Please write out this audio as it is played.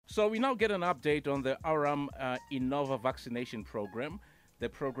So we now get an update on the Aurum Innova vaccination program. The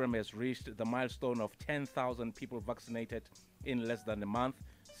program has reached the milestone of 10,000 people vaccinated in less than a month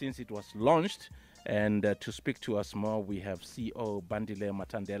since it was launched. And to speak to us more, we have CEO Bandile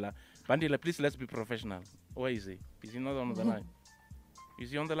Mathandela. Bandile, please, let's be professional. Where is he? Is he not on the line?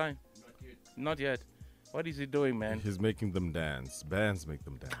 Is he on the line? Not yet. Not yet. What is he doing, man? He's making them dance. Bands make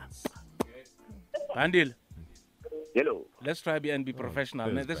them dance. Bandile, Hello. let's try and be professional.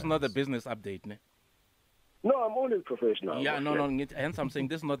 there's This is not a bands. business update. Ne? No, I'm always professional. Yeah, no. Hence, I'm saying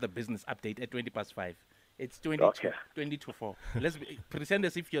this is not the business update at 5:20. It's 20 Okay. 20 to 4. Let's pretend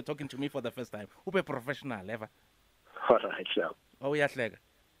as if you're talking to me for the first time. Ube professional, ever. All right, now. Oh, yahleka.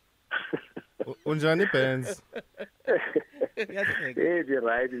 Unjani bands? Yahleka. Hey, you're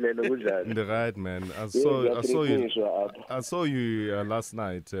right, Lelo, kunjani? The right man. I Yeah, saw you. ngiyaqinisekisa apha. I saw you last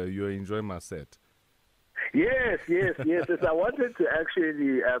night. You were enjoying my set. Yes. I wanted to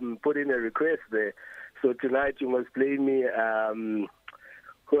actually put in a request there. So tonight you must play me,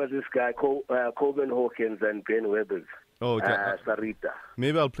 who was this guy, Coleman Hawkins and Ben Webbers. Oh, okay. Sarita.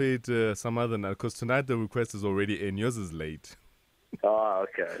 Maybe I'll play it some other night because tonight the request is already in. Yours is late. Oh,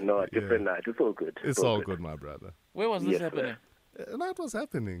 okay. No, different night. It's all good. It's all good, my brother. Where was this Yes, happening? That was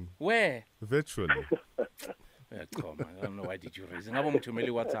happening Where? virtually. Come on. I don't know. Why did you raise it?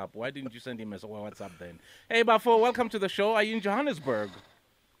 WhatsApp. Why didn't you send him a WhatsApp then? Hey, Bafo, welcome to the show. Are you in Johannesburg?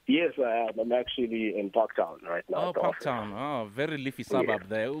 Yes, I am. I'm actually in Parktown right now. Oh, at the office. Parktown. Oh, very leafy suburb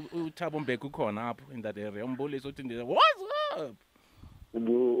there. Utabombe kukhona up in that area. Umbulisi uthi, what's up?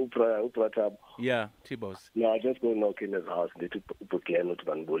 Upra. Yeah, Tibos. No, I just go knock in his house. They took Upukeno to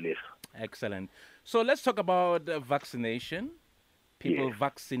Banbulis. Excellent. So let's talk about vaccination, people Yeah.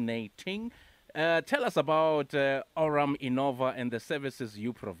 vaccinating. Tell us about Aurum Innova and the services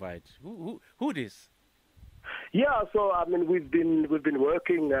you provide. Who it is? Yeah, so I mean we've been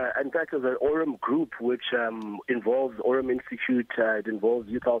working. In fact, as an Aurum group, which involves Aurum Institute, it involves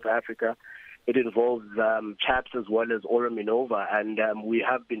Youth South Africa, it involves CHAPS as well as Aurum Innova, and we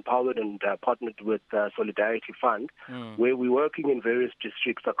have been powered and partnered with Solidarity Fund, where we're working in various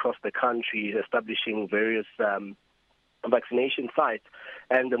districts across the country, establishing various vaccination sites.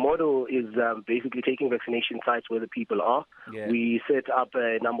 And the model is basically taking vaccination sites where the people are. Yeah. We set up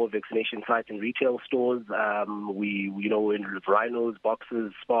a number of vaccination sites in retail stores, in rhinos,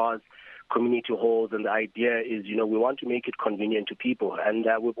 boxes, spas, community halls, and the idea is, we want to make it convenient to people. And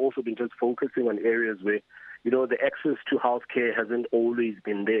we've also been just focusing on areas where, the access to healthcare hasn't always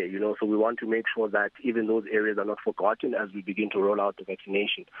been there, so we want to make sure that even those areas are not forgotten as we begin to roll out the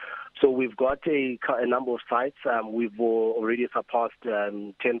vaccination. So we've got a number of sites. We've already surpassed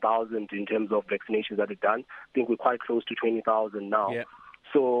 10,000 in terms of vaccinations that are done. I think we're quite close to 20,000 now. Yeah.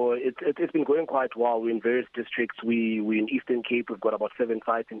 So it's been going quite well. We're in various districts. We're in Eastern Cape. We've got about 7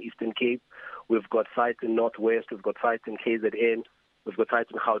 sites in Eastern Cape. We've got sites in Northwest. We've got sites in KZN. We've got sites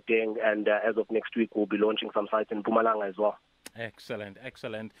in Gauteng. And as of next week, we'll be launching some sites in Mpumalanga as well. Excellent.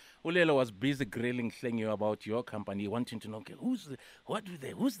 Ulelo was busy grilling you about your company, wanting to know, okay, who's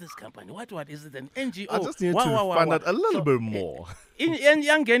this company? What is it, an NGO? I just need to find out a little bit more. In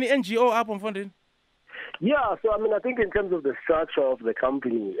NGO up on funding. Yeah, so I think in terms of the structure of the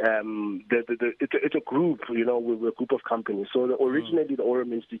company, it's a group, we're a group of companies. So originally the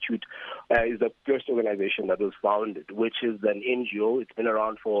Aurum Institute is the first organization that was founded, which is an NGO. It's been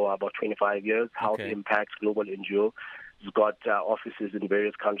around for about 25 years, Health Impact Global NGO. It's got offices in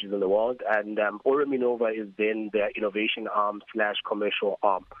various countries in the world. And Aurum Innova is then their innovation arm / commercial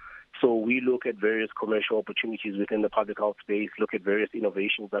arm. So we look at various commercial opportunities within the public health space, look at various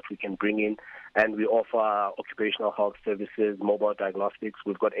innovations that we can bring in, and we offer occupational health services, mobile diagnostics.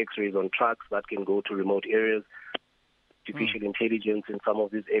 We've got x-rays on trucks that can go to remote areas, artificial intelligence in some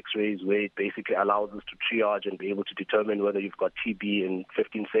of these x-rays where it basically allows us to triage and be able to determine whether you've got TB in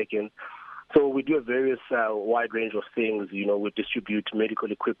 15 seconds. So we do a various wide range of things. We distribute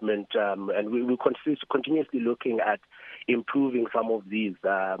medical equipment, and we're continuously looking at improving some of these,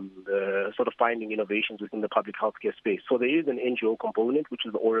 sort of finding innovations within the public healthcare space. So there is an NGO component, which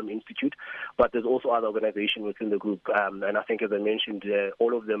is the Aurum Institute, but there's also other organizations within the group. And I think, as I mentioned,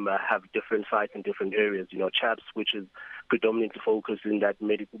 all of them have different sites in different areas. CHAPS, which is predominantly focused in that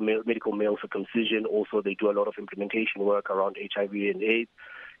medical male circumcision. Also, they do a lot of implementation work around HIV and AIDS.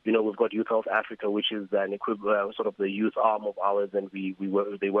 We've got Youth South Africa, which is an sort of the youth arm of ours, and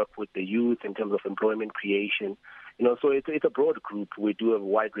they work with the youth in terms of employment creation. So it's a broad group. We do a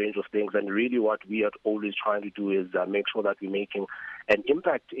wide range of things, and really what we are always trying to do is make sure that we're making an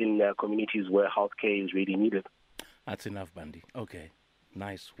impact in communities where healthcare is really needed. That's enough, Bandi. Okay.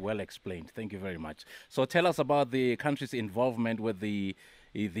 Nice, well explained. Thank you very much. So tell us about the country's involvement with the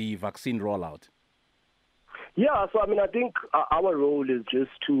the vaccine rollout? Yeah, so I mean, I think our role is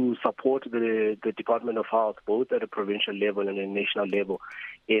just to support the Department of Health, both at a provincial level and a national level,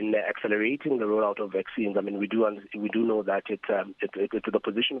 in accelerating the rollout of vaccines. I mean, we do know that it's the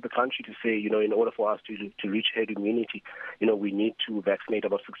position of the country to say, in order for us to reach herd immunity, we need to vaccinate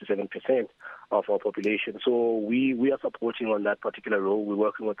about 67% of our population. So we are supporting on that particular role. We're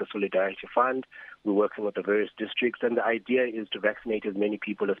working with the Solidarity Fund. We're working with the various districts, and the idea is to vaccinate as many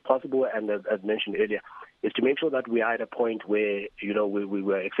people as possible. And as mentioned earlier, is to make sure that we are at a point where we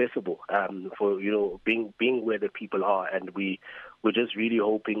were accessible for being where the people are, and we're just really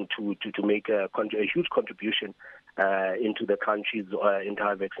hoping to make a huge contribution into the country's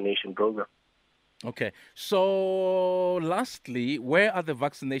entire vaccination program. Okay. So, lastly, where are the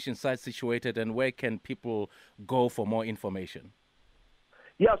vaccination sites situated, and where can people go for more information?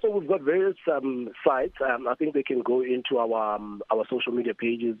 Yeah, so we've got various sites. I think they can go into our social media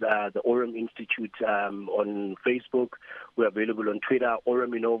pages, the Aurum Institute on Facebook. We're available on Twitter,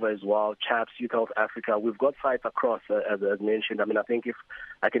 Aurum Innova as well, CHAPS, Youth Health Africa. We've got sites across, as mentioned. I mean, I think if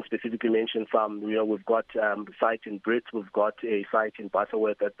I can specifically mention some, we've got a site in Brits, we've got a site in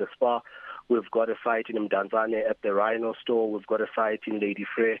Butterworth at the Spa, we've got a site in Mdantsane at the Rhino store, we've got a site in Lady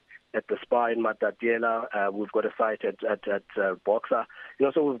Frey at the Spa in Mathandela, we've got a site at Boxer.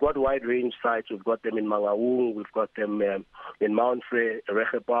 So we've got wide range sites. We've got them in Mangaung, we've got them in Mount Frey,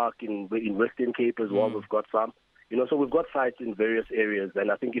 Reche Park, in Western Cape as well. We've got some. So we've got sites in various areas,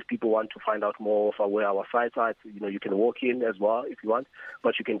 and I think if people want to find out more of where our sites are, you can walk in as well if you want,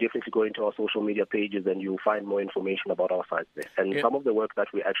 but you can definitely go into our social media pages and you'll find more information about our sites there and some of the work that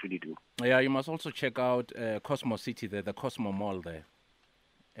we actually do. Yeah, you must also check out Cosmo City there, the Cosmo Mall there.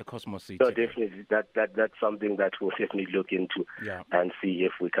 A Cosmo City. So definitely, that's something that we'll definitely look into and see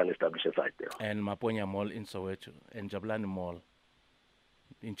if we can establish a site there. And Maponya Mall in Soweto, and Jablani Mall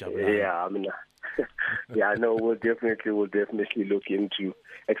in Jablani. Yeah, I mean, I know we'll definitely look into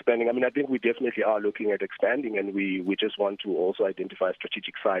expanding. I mean, I think we definitely are looking at expanding, and we just want to also identify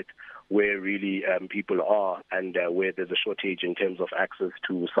strategic sites where really people are and where there's a shortage in terms of access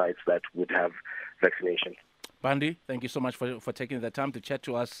to sites that would have vaccination. Bandi, thank you so much for taking the time to chat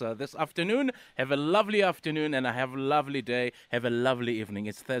to us this afternoon. Have a lovely afternoon and have a lovely day. Have a lovely evening.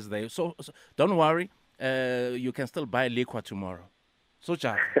 It's Thursday. So don't worry. You can still buy liquor tomorrow. So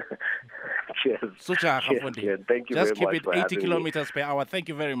Cheers. Cheers. Thank you Just very keep much it 80 kilometers per hour. Thank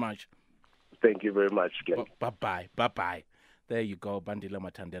you very much. Thank you very much. Bye-bye. Bye-bye. There you go. Bandile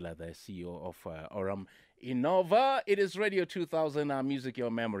Mathandela, the CEO of Aurum Innova. It is Radio 2000, Music Your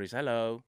Memories. Hello.